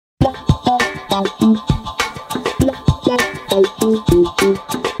Hi,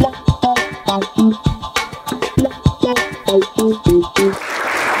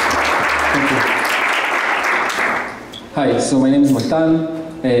 so my name is Matan.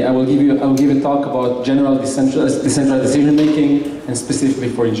 I will give a talk about general decentralized decision making and specifically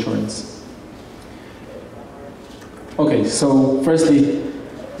for insurance. Okay, so firstly,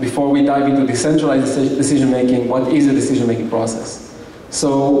 before we dive into decentralized decision making, what is a decision making process?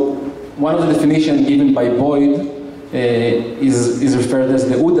 So one of the definitions given by Boyd is referred as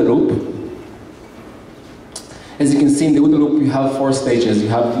the OODA loop. As you can see in the OODA loop, you have 4 stages.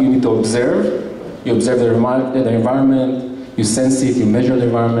 You need to observe. You observe the environment, you sense it, you measure the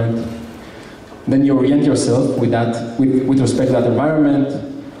environment. Then you orient yourself with respect to that environment,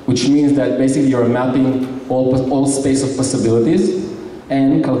 which means that basically you're mapping all space of possibilities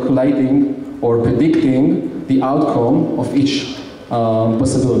and calculating or predicting the outcome of each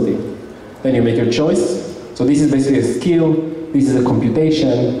possibility. Then you make your choice. So this is basically a skill, this is a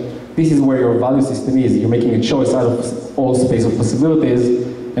computation, this is where your value system is. You're making a choice out of all space of possibilities,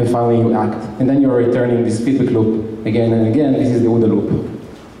 and finally you act. And then you're returning this feedback loop again and again. This is the OODA loop.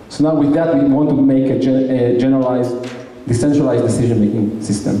 So now with that, we want to make a generalized, decentralized decision-making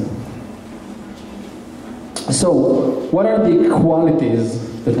system. So what are the qualities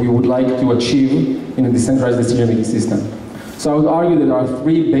that we would like to achieve in a decentralized decision-making system? So I would argue that there are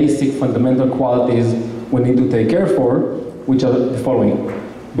 3 basic fundamental qualities we need to take care for, which are the following.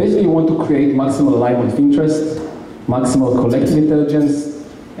 Basically, we want to create maximal alignment of interest, maximal collective intelligence,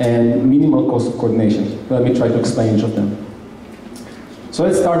 and minimal cost of coordination. Let me try to explain each of them. So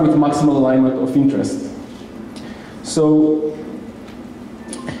let's start with maximal alignment of interest. So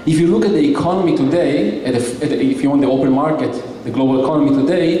if you look at the economy today, if you want the open market, the global economy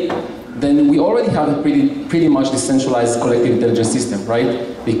today, then we already have a pretty much decentralized collective intelligence system, right?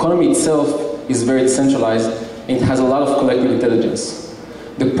 The economy itself is very decentralized and it has a lot of collective intelligence.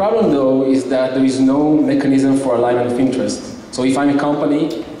 The problem though is that there is no mechanism for alignment of interest. So if I'm a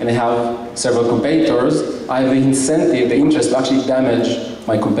company and I have several competitors, I have the incentive, the interest to actually damage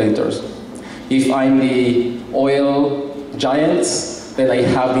my competitors. If I'm the oil giants, then I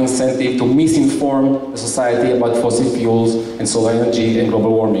have the incentive to misinform the society about fossil fuels and solar energy and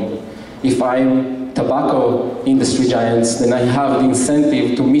global warming. If I'm tobacco industry giants, then I have the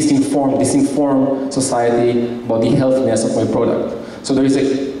incentive to disinform society about the healthiness of my product. So there is a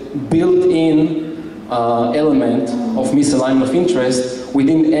built-in element of misalignment of interest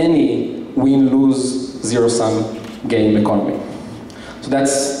within any win-lose zero-sum game economy. So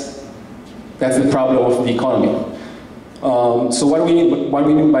that's the problem of the economy. So what do we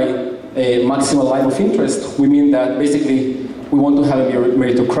mean by a maximal alignment of interest? We mean that basically we want to have a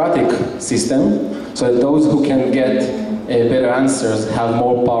meritocratic system so that those who can get better answers have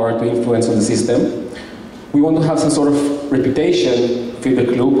more power to influence on the system. We want to have some sort of reputation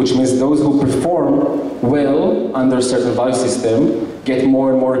feedback loop, which means those who perform well under a certain value system get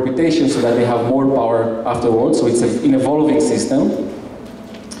more and more reputation so that they have more power afterwards. So it's an evolving system.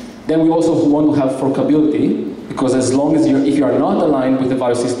 Then we also want to have forkability, because as long as if you are not aligned with the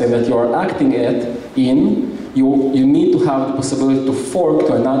value system that you are acting you need to have the possibility to fork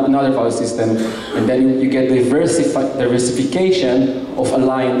to another value system, and then you get diversification of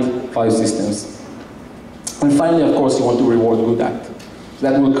aligned value systems. And finally, of course, you want to reward good act. So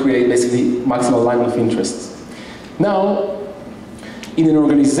that will create basically maximal alignment of interests. Now, in an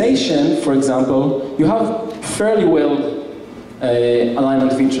organization, for example, you have fairly well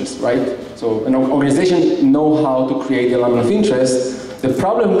alignment of interest, right? So an organization knows how to create the alignment of interest. The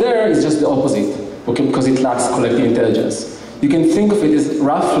problem there is just the opposite, okay, because it lacks collective intelligence. You can think of it as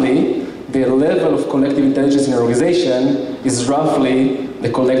roughly the level of collective intelligence in an organization is roughly the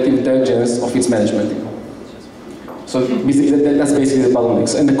collective intelligence of its management team. So that's basically the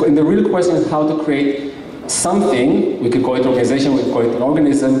bottlenecks. And the real question is how to create something, we could call it an organization, we could call it an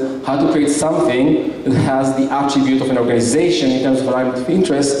organism, how to create something that has the attribute of an organization in terms of alignment of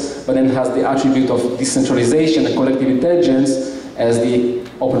interest, but then has the attribute of decentralization and collective intelligence as the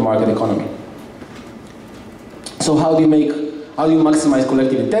open market economy. So how do you maximize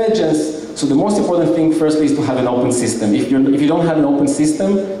collective intelligence? So the most important thing, firstly, is to have an open system. If you don't have an open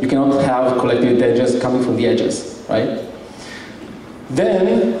system, you cannot have collective intelligence coming from the edges, right?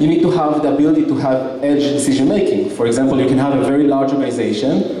 Then you need to have the ability to have edge decision making. For example, you can have a very large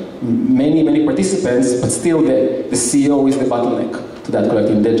organization, many participants, but still the CEO is the bottleneck to that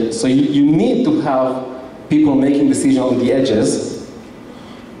collective intelligence. So you need to have people making decisions on the edges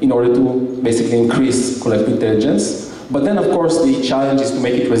in order to basically increase collective intelligence. But then, of course, the challenge is to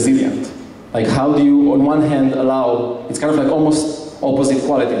make it resilient. Like, how do you, on one hand, allow, it's kind of like almost opposite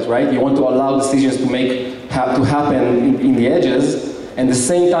qualities, right? You want to allow decisions to happen in the edges, and at the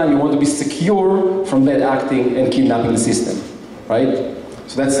same time you want to be secure from bad acting and kidnapping the system, right?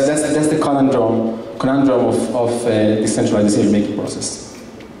 So that's the conundrum of decentralized decision-making process.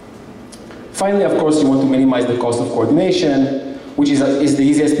 Finally, of course, you want to minimize the cost of coordination, which is the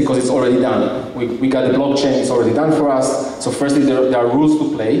easiest because it's already done. We got the blockchain, it's already done for us. So firstly, there are rules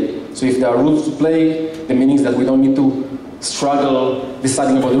to play. So if there are rules to play, the meaning is that we don't need to struggle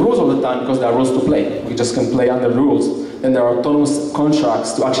deciding about the rules all the time because there are rules to play. We just can play under the rules. Then there are autonomous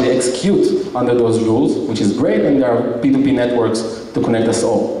contracts to actually execute under those rules, which is great, and there are P2P networks to connect us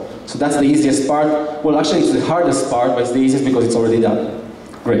all. So that's the easiest part. Well, actually, it's the hardest part, but it's the easiest because it's already done.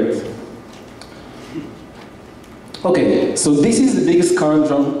 Great. Okay, so this is the biggest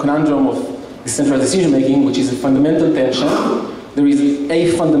conundrum of decentralized decision-making, which is a fundamental tension. There is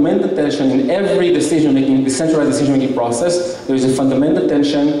a fundamental tension in every decentralized decision-making process. There is a fundamental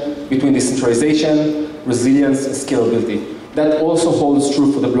tension between decentralization, resilience, and scalability. That also holds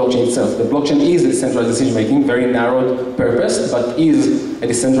true for the blockchain itself. The blockchain is a decentralized decision-making, very narrowed purpose, but is a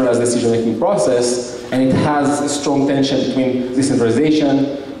decentralized decision-making process, and it has a strong tension between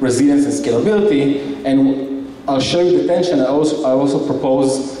decentralization, resilience, and scalability. And I'll show you the tension. I also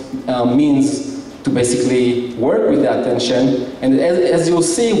propose means to basically work with that tension. And as you'll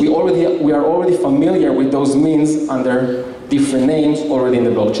see, we are already familiar with those means under different names already in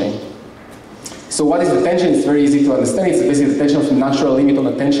the blockchain. So what is the tension? It's very easy to understand. It's basically the tension of the natural limit on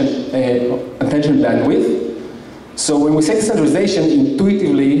attention bandwidth. So when we say decentralization,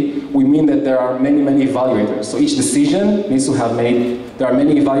 intuitively, we mean that there are many evaluators. So each decision needs to have there are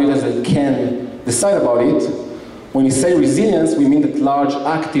many evaluators that can decide about it. When we say resilience, we mean that large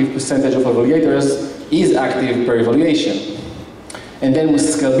active percentage of evaluators is active per evaluation. And then with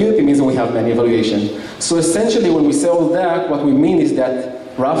scalability means that we have many evaluations. So essentially when we say all that, what we mean is that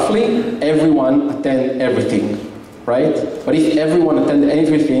roughly everyone attend everything, right? But if everyone attend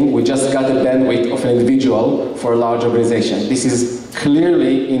everything, we just got the bandwidth of an individual for a large organization. This is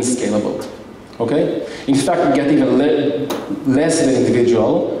clearly inscalable, okay? In fact, we get even less than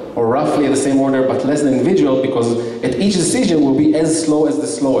individual, or roughly at the same order, but less than individual, because at each decision will be as slow as the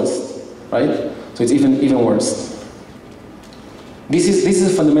slowest, right? So it's even worse. This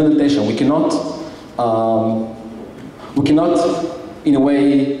is a fundamental tension. We cannot, in a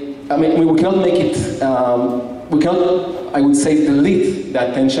way, I mean, we cannot make it, we cannot, I would say, delete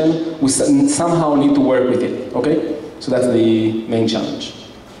that tension. We somehow need to work with it, okay? So that's the main challenge.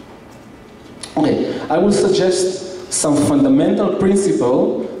 Okay, I will suggest some fundamental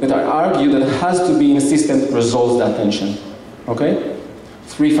principle that I argue that has to be in a system that resolves that tension, okay?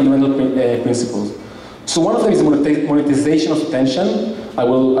 3 fundamental principles. So one of them is monetization of attention. I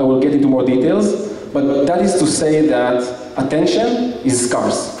will get into more details, but that is to say that attention is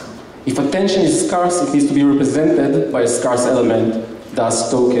scarce. If attention is scarce, it needs to be represented by a scarce element, thus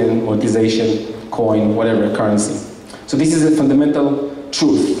token, monetization, coin, whatever, currency. So this is a fundamental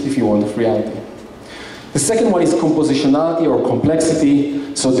truth, if you want, of reality. The second one is compositionality or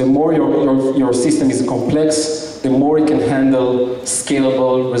complexity. So the more your system is complex, the more it can handle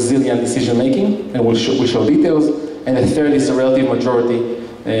scalable, resilient decision-making, and we'll show details. And the third is the relative majority,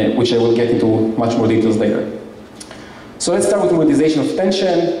 which I will get into much more details later. So let's start with monetization of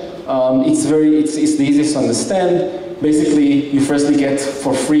tension. It's the easiest to understand. Basically, you firstly get,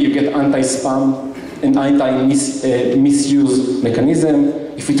 for free, you get anti-spam and anti-misuse mechanism.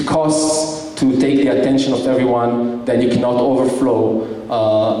 If it costs to take the attention of everyone, then you cannot overflow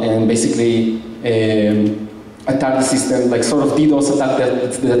and basically attack the system, like sort of DDoS attack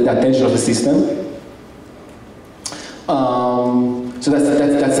the attention of the system. So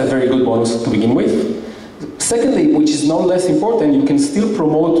that's a very good bonus to begin with. Secondly, which is no less important, you can still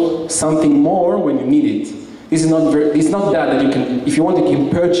promote something more when you need it. It's not bad that you can, if you want, you can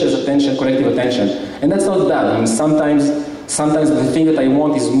purchase attention, collective attention, and that's not bad. I mean, sometimes the thing that I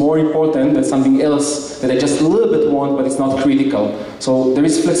want is more important than something else that I just a little bit want, but it's not critical. So there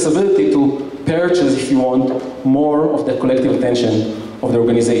is flexibility to purchase, if you want, more of the collective attention of the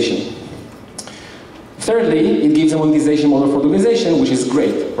organization. Thirdly, it gives a monetization model for the organization, which is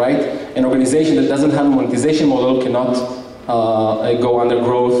great, right? An organization that doesn't have a monetization model cannot go under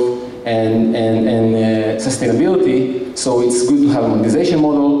growth and sustainability, so it's good to have a monetization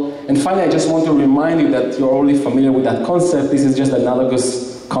model. And finally, I just want to remind you that you're already familiar with that concept. This is just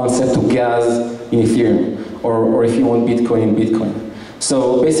analogous concept to gas in Ethereum, or if you want, Bitcoin in Bitcoin.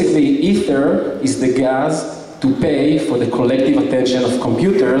 So basically, Ether is the gas to pay for the collective attention of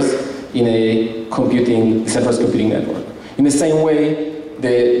computers in a decentralized computing network. In the same way,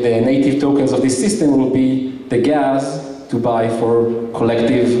 the native tokens of this system will be the gas to buy for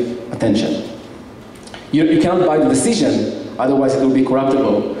collective attention. You cannot buy the decision, otherwise it will be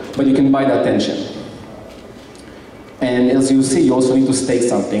corruptible, but you can buy the attention. And as you see, you also need to stake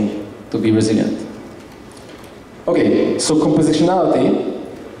something to be resilient. Okay, so compositionality.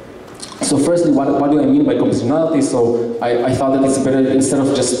 So firstly, what do I mean by compositionality? So I thought that it's better, instead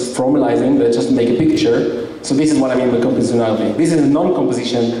of just formalizing, let's just make a picture. So this is what I mean by compositionality. This is a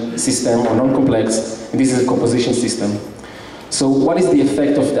non-composition system, or non-complex, and this is a composition system. So what is the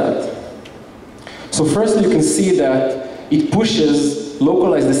effect of that? So first you can see that it pushes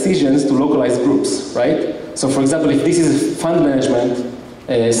localized decisions to localized groups, right? So for example, if this is a fund management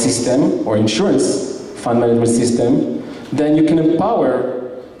system, or insurance fund management system, then you can empower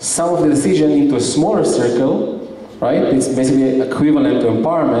some of the decision into a smaller circle, right? It's basically equivalent to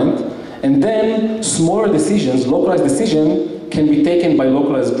empowerment. And then smaller decisions, localized decision, can be taken by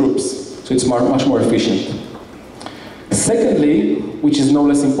localized groups. So it's much more efficient. Secondly, which is no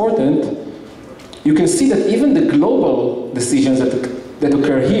less important, you can see that even the global decisions that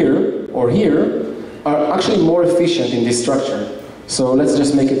occur here or here are actually more efficient in this structure. So let's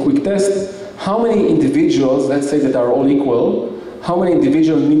just make a quick test. How many individuals, let's say that are all equal, how many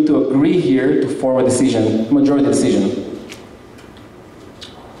individuals need to agree here to form a decision, majority decision?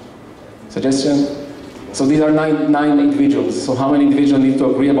 Suggestion? So these are nine individuals. So how many individuals need to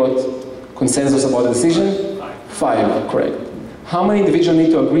agree about consensus about the decision? 5, correct. How many individuals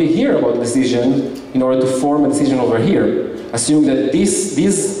need to agree here about the decision in order to form a decision over here? Assuming that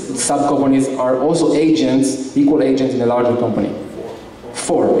these sub-companies are also agents, equal agents in a larger company.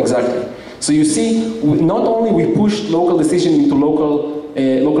 4, exactly. So you see, not only we pushed local decision into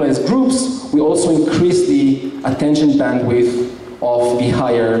localized groups, we also increased the attention bandwidth of the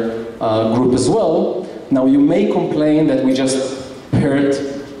higher group as well. Now you may complain that we just hurt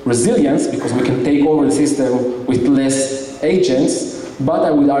resilience because we can take over the system with less agents, but I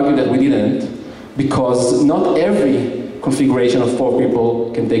would argue that we didn't, because not every configuration of 4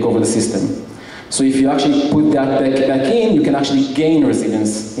 people can take over the system. So if you actually put that back in, you can actually gain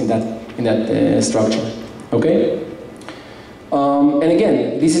resilience in that structure, okay? And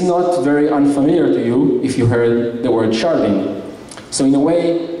again, this is not very unfamiliar to you if you heard the word sharding. So in a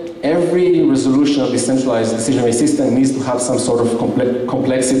way, every resolution of decentralized decision-making system needs to have some sort of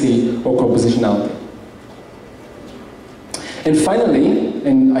complexity or compositionality. And finally,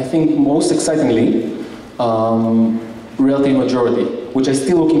 and I think most excitingly, relative majority, which I'm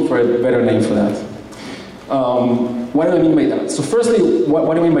still looking for a better name for that. What do I mean by that? So firstly,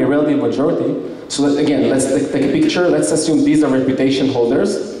 what do I mean by relative majority? So that, again, let's take a picture. Let's assume these are reputation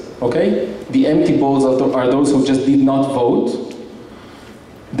holders, okay? The empty balls are those who just did not vote.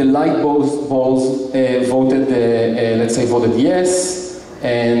 The light balls voted, let's say, voted yes,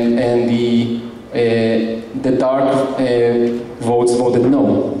 and the dark votes voted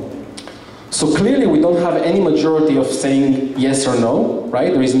no. So clearly we don't have any majority of saying yes or no,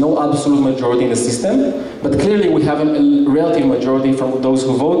 right? There is no absolute majority in the system, but clearly we have a relative majority from those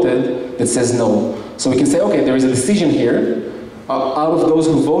who voted that says no. So we can say, okay, there is a decision here. Out of those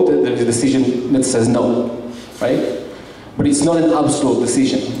who voted, there is a decision that says no, right? But it's not an absolute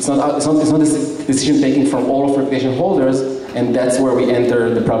decision. It's not a decision taken from all of reputation holders, and that's where we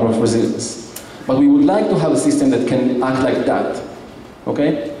enter the problem of resilience. But we would like to have a system that can act like that,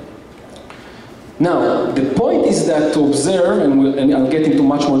 okay? Now, the point is that to observe, and I'll get into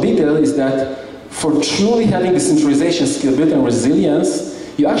much more detail, is that for truly having decentralization, scalability, and resilience,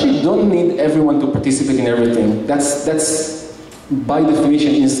 you actually don't need everyone to participate in everything. That's by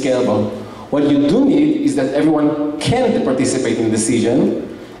definition inscalable. What you do need is that everyone can participate in the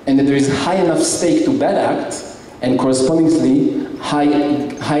decision, and that there is high enough stake to bad act, and correspondingly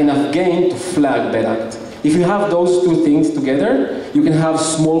high enough gain to flag bad act. If you have those two things together, you can have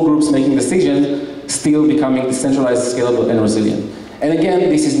small groups making decisions, still becoming decentralized, scalable, and resilient. And again,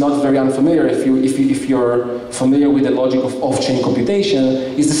 this is not very unfamiliar. If you're familiar with the logic of off-chain computation,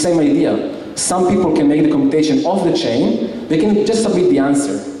 it's the same idea. Some people can make the computation off the chain, they can just submit the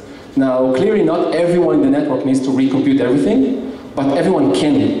answer. Now, clearly not everyone in the network needs to recompute everything, but everyone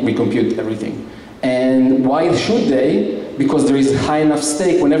can recompute everything. And why should they? Because there is high enough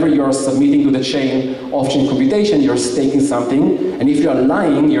stake. Whenever you're submitting to the chain off-chain computation, you're staking something, and if you're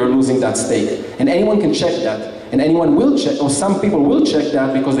lying, you're losing that stake. And anyone can check that. And anyone will check, or some people will check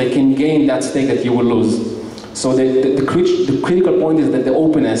that because they can gain that stake that you will lose. So the critical point is that the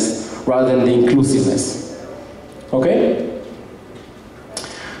openness rather than the inclusiveness. Okay?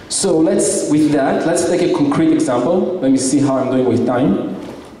 So let's take a concrete example. Let me see how I'm doing with time.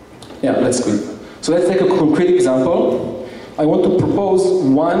 Yeah, let's go. So let's take a concrete example. I want to propose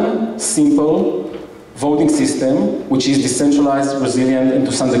one simple voting system, which is decentralized, resilient, and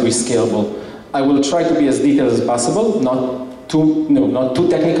to some degree scalable. I will try to be as detailed as possible, not too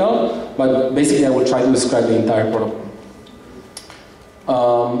technical, but basically I will try to describe the entire protocol.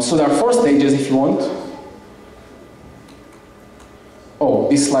 So there are 4 stages if you want. Oh,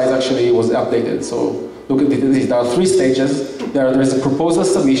 this slide actually was updated, so look at this. There are 3 stages. There is a proposal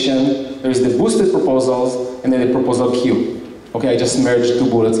submission, there is the boosted proposals, and then the proposal queue. Okay, I just merged 2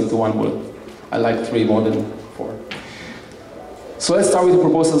 bullets into 1 bullet. I like 3 more than 4. So let's start with the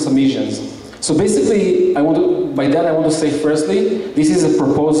proposal submissions. So basically, by that I want to say firstly, this is a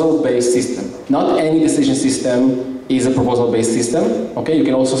proposal-based system. Not any decision system is a proposal-based system. Okay, you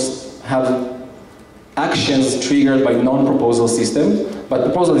can also have actions triggered by non-proposal systems, but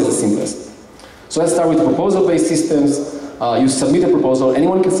proposal is the simplest. So let's start with proposal-based systems. You submit a proposal,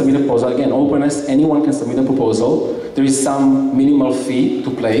 anyone can submit a proposal. Again, openness, anyone can submit a proposal. There is some minimal fee to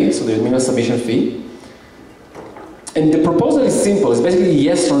play, so there's a minimal submission fee. And the proposal is simple, it's basically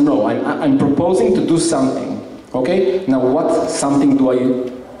yes or no. I'm proposing to do something, okay? Now what something do I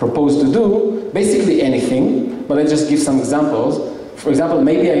propose to do? Basically anything, but let's just give some examples. For example,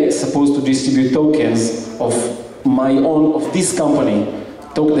 maybe I'm supposed to distribute tokens of my own, of this company,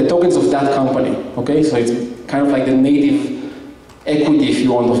 the tokens of that company, okay? So it's kind of like the native equity, if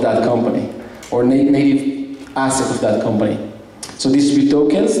you want, of that company, or native asset of that company. So distribute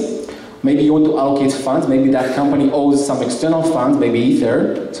tokens. Maybe you want to allocate funds, maybe that company owes some external funds, maybe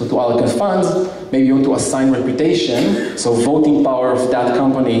Ether, so to allocate funds. Maybe you want to assign reputation, so voting power of that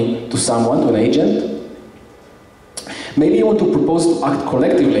company to someone, to an agent. Maybe you want to propose to act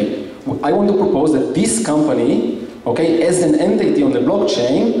collectively. I want to propose that this company, okay, as an entity on the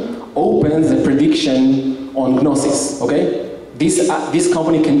blockchain, opens a prediction on Gnosis, okay? This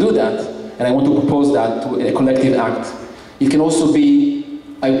company can do that, and I want to propose that to a collective act. It can also be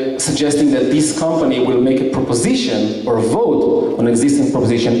suggesting that this company will make a proposition or a vote on an existing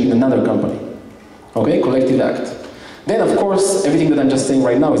proposition in another company. Okay, collective act. Then, of course, everything that I'm just saying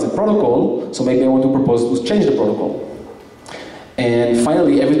right now is a protocol, so maybe I want to propose to change the protocol. And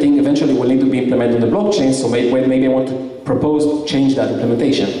finally, everything eventually will need to be implemented on the blockchain, so maybe I want to propose to change that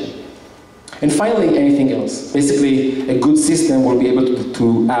implementation. And finally, anything else. Basically, a good system will be able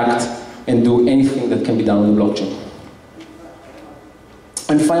to act and do anything that can be done on the blockchain.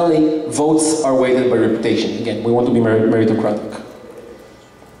 And finally, votes are weighted by reputation. Again, we want to be meritocratic.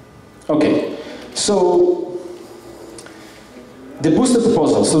 Okay, so the boosted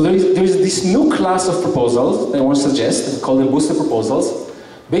proposals. So there is this new class of proposals that I want to suggest, called the boosted proposals.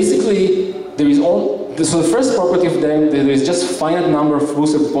 Basically, so the first property of them, there is just finite number of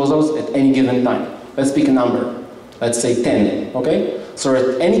boosted proposals at any given time. Let's pick a number. Let's say 10, okay? So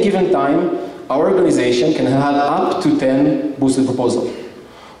at any given time, our organization can have up to 10 boosted proposals.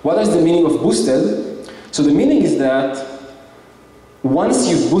 What is the meaning of boosted? So the meaning is that once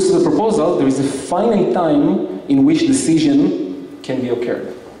you've boosted a proposal, there is a finite time in which decision can be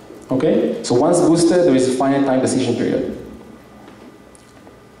occurred. Okay? So once boosted, there is a finite time decision period.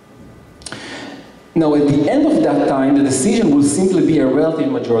 Now at the end of that time, the decision will simply be a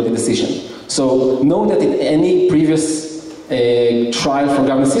relative majority decision. So know that in any previous trial for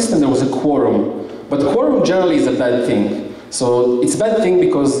governance system, there was a quorum. But quorum generally is a bad thing. So it's a bad thing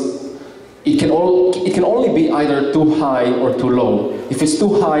because it can only be either too high or too low. If it's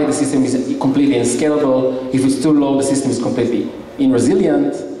too high, the system is completely unscalable. If it's too low, the system is completely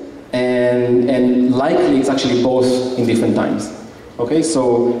irresilient, and likely it's actually both in different times. Okay,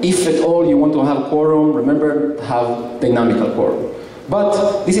 so if at all you want to have quorum, remember to have dynamical quorum.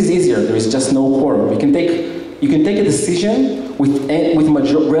 But this is easier. There is just no quorum. You can take a decision with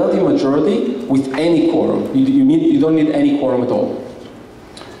relative majority with any quorum. You don't need any quorum at all.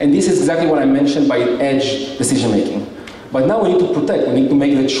 And this is exactly what I mentioned by edge decision making. But now we need to protect, we need to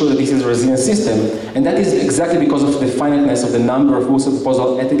make sure that this is a resilient system. And that is exactly because of the finiteness of the number of boosted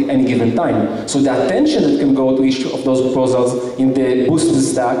proposals at any given time. So the attention that can go to each of those proposals in the boosted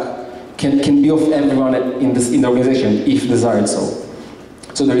stack can be of everyone in the organization, if desired so.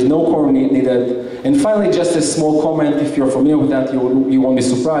 So there is no quorum needed. And finally, just a small comment, if you're familiar with that, you won't be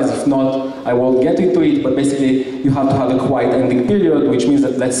surprised. If not, I won't get into it, but basically you have to have a quiet ending period, which means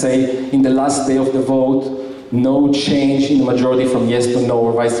that, let's say, in the last day of the vote, no change in the majority from yes to no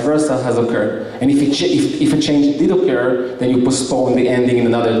or vice versa has occurred. And if a change did occur, then you postpone the ending in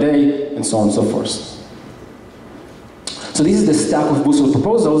another day, and so on and so forth. So this is the stack of boosted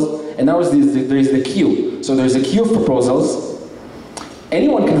proposals, and now there is the queue. So there is a queue of proposals.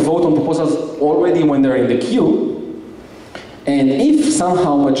 Anyone can vote on proposals already when they're in the queue, And if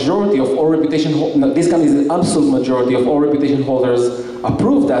somehow majority of all reputation, this kind is the absolute majority of all reputation holders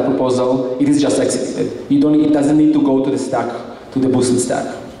approve that proposal, it is just executed. It doesn't need to go to the stack, to the boosted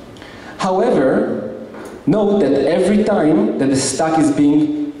stack. However, note that every time that the stack is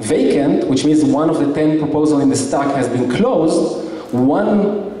being vacant, which means one of the 10 proposals in the stack has been closed,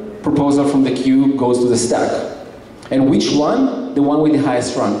 one proposal from the queue goes to the stack. And which one? The one with the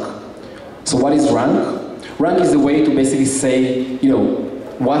highest rank. So what is rank? Rank is a way to basically say,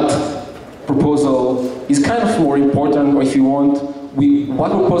 what proposal is kind of more important, or if you want,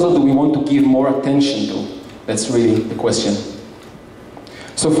 what proposal do we want to give more attention to? That's really the question.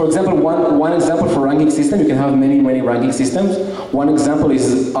 So for example, one example for ranking system, you can have many ranking systems. One example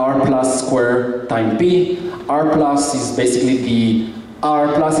is R plus square time P. R plus is basically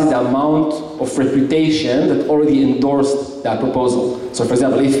R plus is the amount of reputation that already endorsed that proposal. So for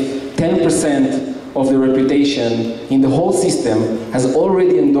example, if 10% of the reputation in the whole system has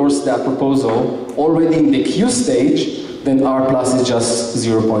already endorsed that proposal, already in the queue stage, then R plus is just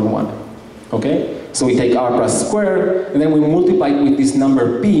 0.1, okay? So we take R plus square, and then we multiply it with this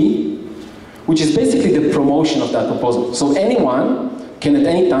number P, which is basically the promotion of that proposal. So anyone can at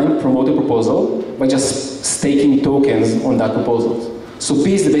any time promote a proposal by just staking tokens on that proposal. So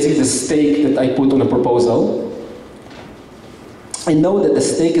P is basically the stake that I put on a proposal. I know that the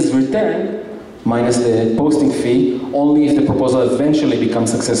stake is returned minus the posting fee only if the proposal eventually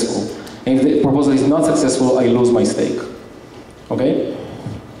becomes successful. And if the proposal is not successful, I lose my stake. Okay?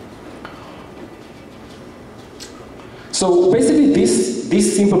 So basically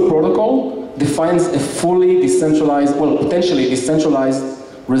this simple protocol defines a fully decentralized, well, potentially decentralized,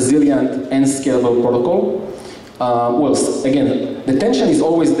 resilient, and scalable protocol. Well, again, the tension is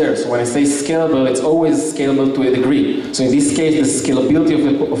always there. So when I say scalable, it's always scalable to a degree. So in this case, the scalability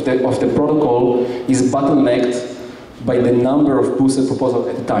of the protocol is bottlenecked by the number of boosted proposals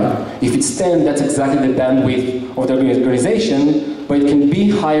at a time. If it's 10, that's exactly the bandwidth of the organization, but it can be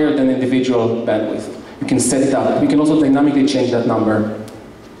higher than individual bandwidth. You can set it up. You can also dynamically change that number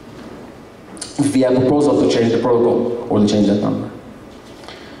via proposal to change the protocol or to change that number.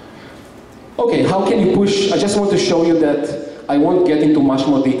 Okay, how can you push? I just want to show you that I won't get into much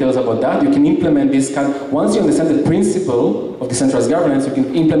more details about that. You can implement this once you understand the principle of decentralized governance, you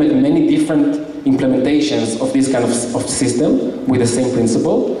can implement many different implementations of this kind of system with the same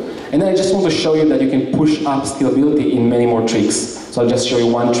principle. And then I just want to show you that you can push up scalability in many more tricks. So I'll just show you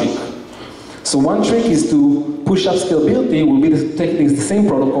one trick. So one trick is to push up scalability will be technically the same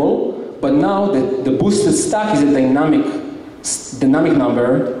protocol, but now the boosted stack is a dynamic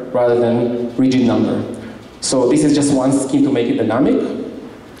number rather than rigid number. So this is just one scheme to make it dynamic.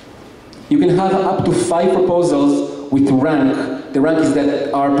 You can have up to 5 proposals with rank. The rank is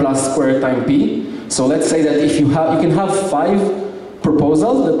that R plus square time P. So let's say that if you can have 5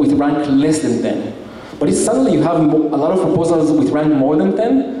 proposals with rank less than 10. But if suddenly you have a lot of proposals with rank more than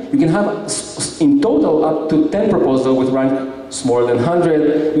 10, you can have in total up to 10 proposals with rank more than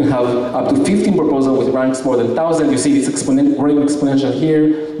 100. You have up to 15 proposals with ranks more than 1,000. You see this growing exponential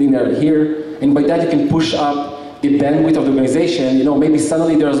here, linear here. And by that you can push up the bandwidth of the organization. Maybe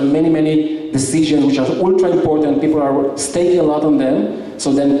suddenly there's many decisions which are ultra important. People are staking a lot on them.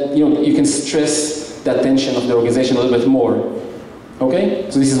 So then you can stress the attention of the organization a little bit more. Okay?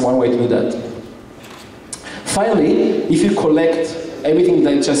 So this is one way to do that. Finally, if you collect everything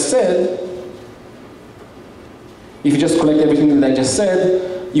that I just said,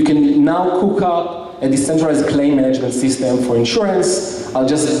 you can now cook up a decentralized claim management system for insurance. I'll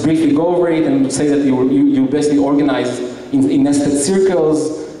just briefly go over it and say that you basically organize in nested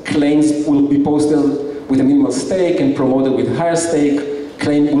circles. Claims will be posted with a minimal stake and promoted with higher stake.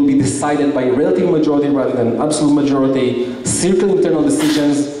 Claim will be decided by a relative majority rather than absolute majority. Circle internal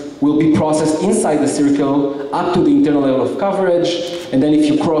decisions will be processed inside the circle up to the internal level of coverage. And then if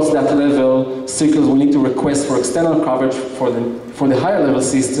you cross that level, circles will need to request for external coverage for the higher level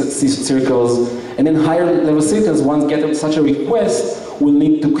circles. And then higher level circles, once get such a request, will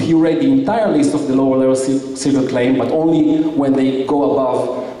need to curate the entire list of the lower level circle claim, but only when they go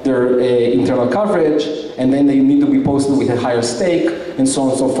above their internal coverage. And then they need to be posted with a higher stake, and so on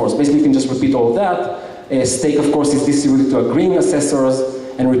and so forth. Basically, you can just repeat all of that. Stake, of course, is distributed to agreeing assessors,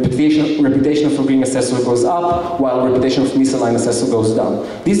 and reputation of agreeing assessor goes up, while reputation of misaligned assessor goes down.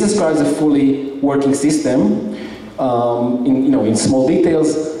 This describes a fully working system in small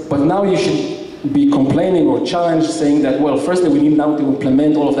details, but now you should be complaining or challenged, saying that, well, firstly, we need now to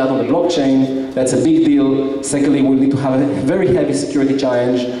implement all of that on the blockchain. That's a big deal. Secondly, we need to have a very heavy security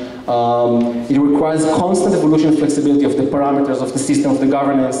challenge. It requires constant evolution and flexibility of the parameters of the system, of the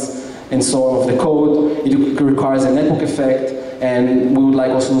governance. and so on of the code. It requires a network effect, and we would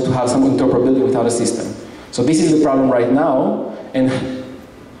like also to have some interoperability with other systems. So this is the problem right now, and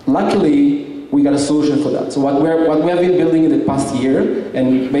luckily we got a solution for that. So what we have been building in the past year,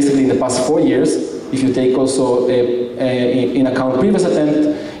 and basically in the past 4 years, if you take also in account previous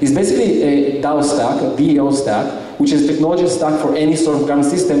attempt, is basically a DAOstack, a DAOstack, which is a technology stack for any sort of governance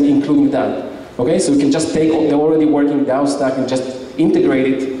system, including that. Okay, so you can just take the already working DAOstack and just integrate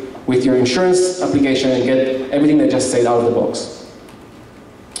it with your insurance application and get everything that I just said out of the box.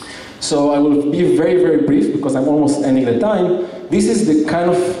 So I will be very, very brief because I'm almost ending the time. This is the kind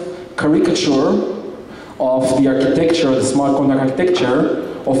of caricature of the architecture, the smart contract architecture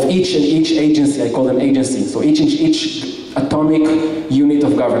of each agency. I call them agencies. So each atomic unit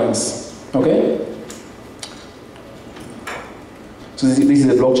of governance. Okay? So this is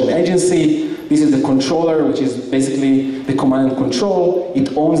the blockchain agency. This is the controller, which is basically the command and control.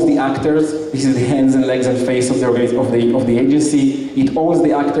 It owns the actors. This is the hands and legs and face of the agency. It owns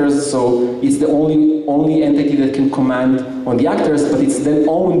the actors, so it's the only entity that can command on the actors, but it's then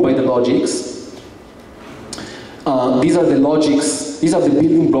owned by the logics. These are the logics. These are the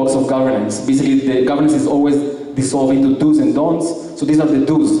building blocks of governance. Basically, the governance is always dissolved into do's and don'ts. So these are the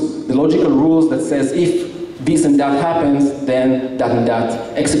do's, the logical rules that says if this and that happens, then that and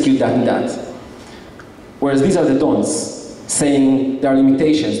that, execute that and that. Whereas these are the don'ts, saying there are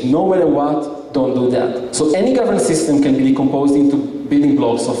limitations. No matter what, don't do that. So any governance system can be decomposed into building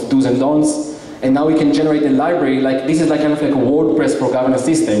blocks of do's and don'ts, and now we can generate a library, like this is like kind of like a WordPress for governance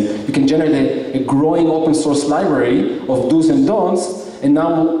system. You can generate a growing open source library of do's and don'ts, and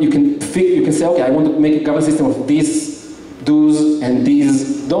now you can say, okay, I want to make a governance system of these do's and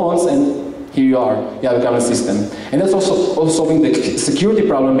these don'ts, and here you are, you have a governance system. And that's also solving the security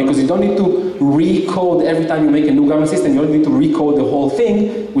problem, because you don't need to recode every time you make a new governance system. You don't need to recode the whole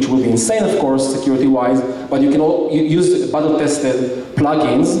thing, which will be insane, of course, security-wise, but you can use battle-tested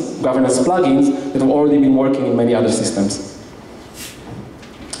plugins, governance plugins, that have already been working in many other systems.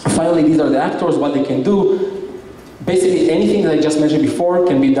 Finally, these are the actors, what they can do. Basically, anything that I just mentioned before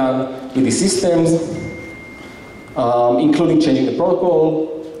can be done with these systems, including changing the protocol.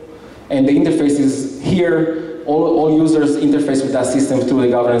 And the interface is here. All users interface with that system through the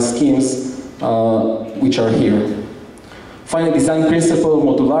governance schemes, which are here. Finally, design principle,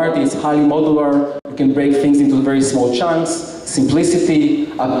 modularity is highly modular. You can break things into very small chunks. Simplicity,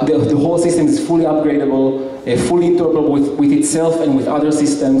 the whole system is fully upgradable, fully interoperable with itself and with other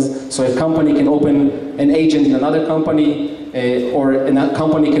systems. So a company can open an agent in another company, or a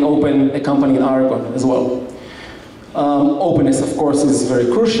company can open a company in Aragon as well. Openness, of course, is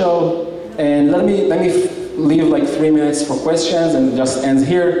very crucial. And let me leave like 3 minutes for questions, and just ends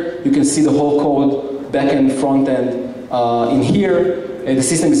here. You can see the whole code, back end, front end, in here. The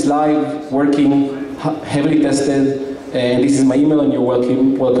system is live, working, heavily tested. And this is my email, and you're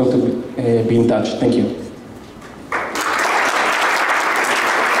welcome to be in touch. Thank you.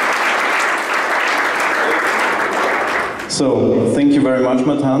 So, thank you very much,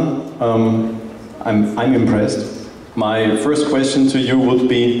 Matan. I'm impressed. My first question to you would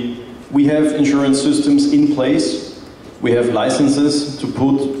be, we have insurance systems in place, we have licenses to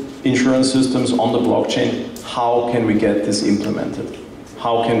put insurance systems on the blockchain. How can we get this implemented?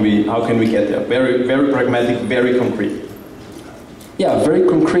 How can we get there? Very, very pragmatic, very concrete. Yeah, very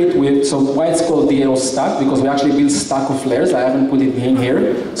concrete. So why it's called DAOstack? Because we actually build stack of layers. I haven't put it in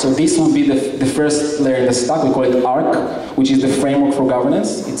here. So this will be the first layer in the stack. We call it Arc, which is the framework for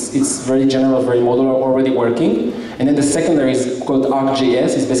governance. It's very general, very modular, already working. And then the second layer is called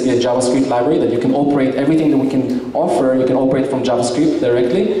ArcJS. It's basically a JavaScript library that you can operate everything that we can offer. You can operate from JavaScript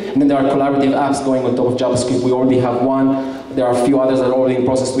directly. And then there are collaborative apps going on top of JavaScript. We already have one. There are a few others that are already in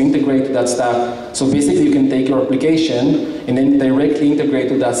process to integrate to that stack. So basically you can take your application and then directly integrate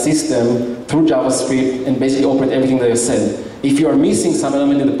to that system through JavaScript and basically operate everything that I said. If you are missing some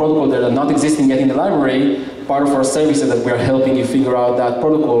element in the protocol that are not existing yet in the library, part of our service is that we are helping you figure out that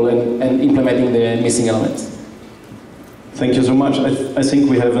protocol and implementing the missing elements. Thank you so much. I think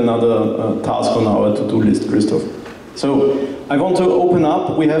we have another task on our to-do list, Christoph. So I want to open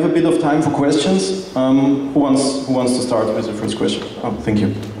up. We have a bit of time for questions. Who wants to start with the first question? Oh, thank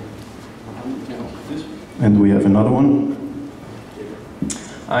you. And we have another one.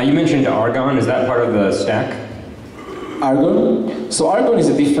 You mentioned Argon. Is that part of the stack? Argon? So Argon is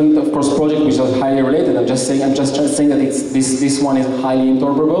a different, of course, project which is highly related. I'm just saying that this one is highly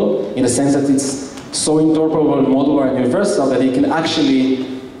interoperable in the sense that it's so interoperable, modular, and universal that it can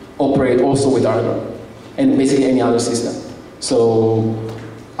actually operate also with Argon and basically any other system. So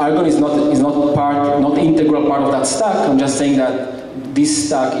Argon is not integral part of that stack. I'm just saying that this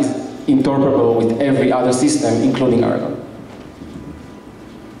stack interoperable with every other system, including Argon.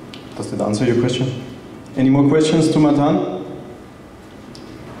 Does that answer your question? Any more questions to Matan?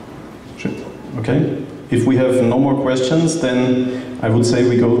 Okay. If we have no more questions, then I would say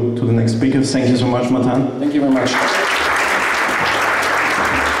we go to the next speaker. Thank you so much, Matan. Thank you very much.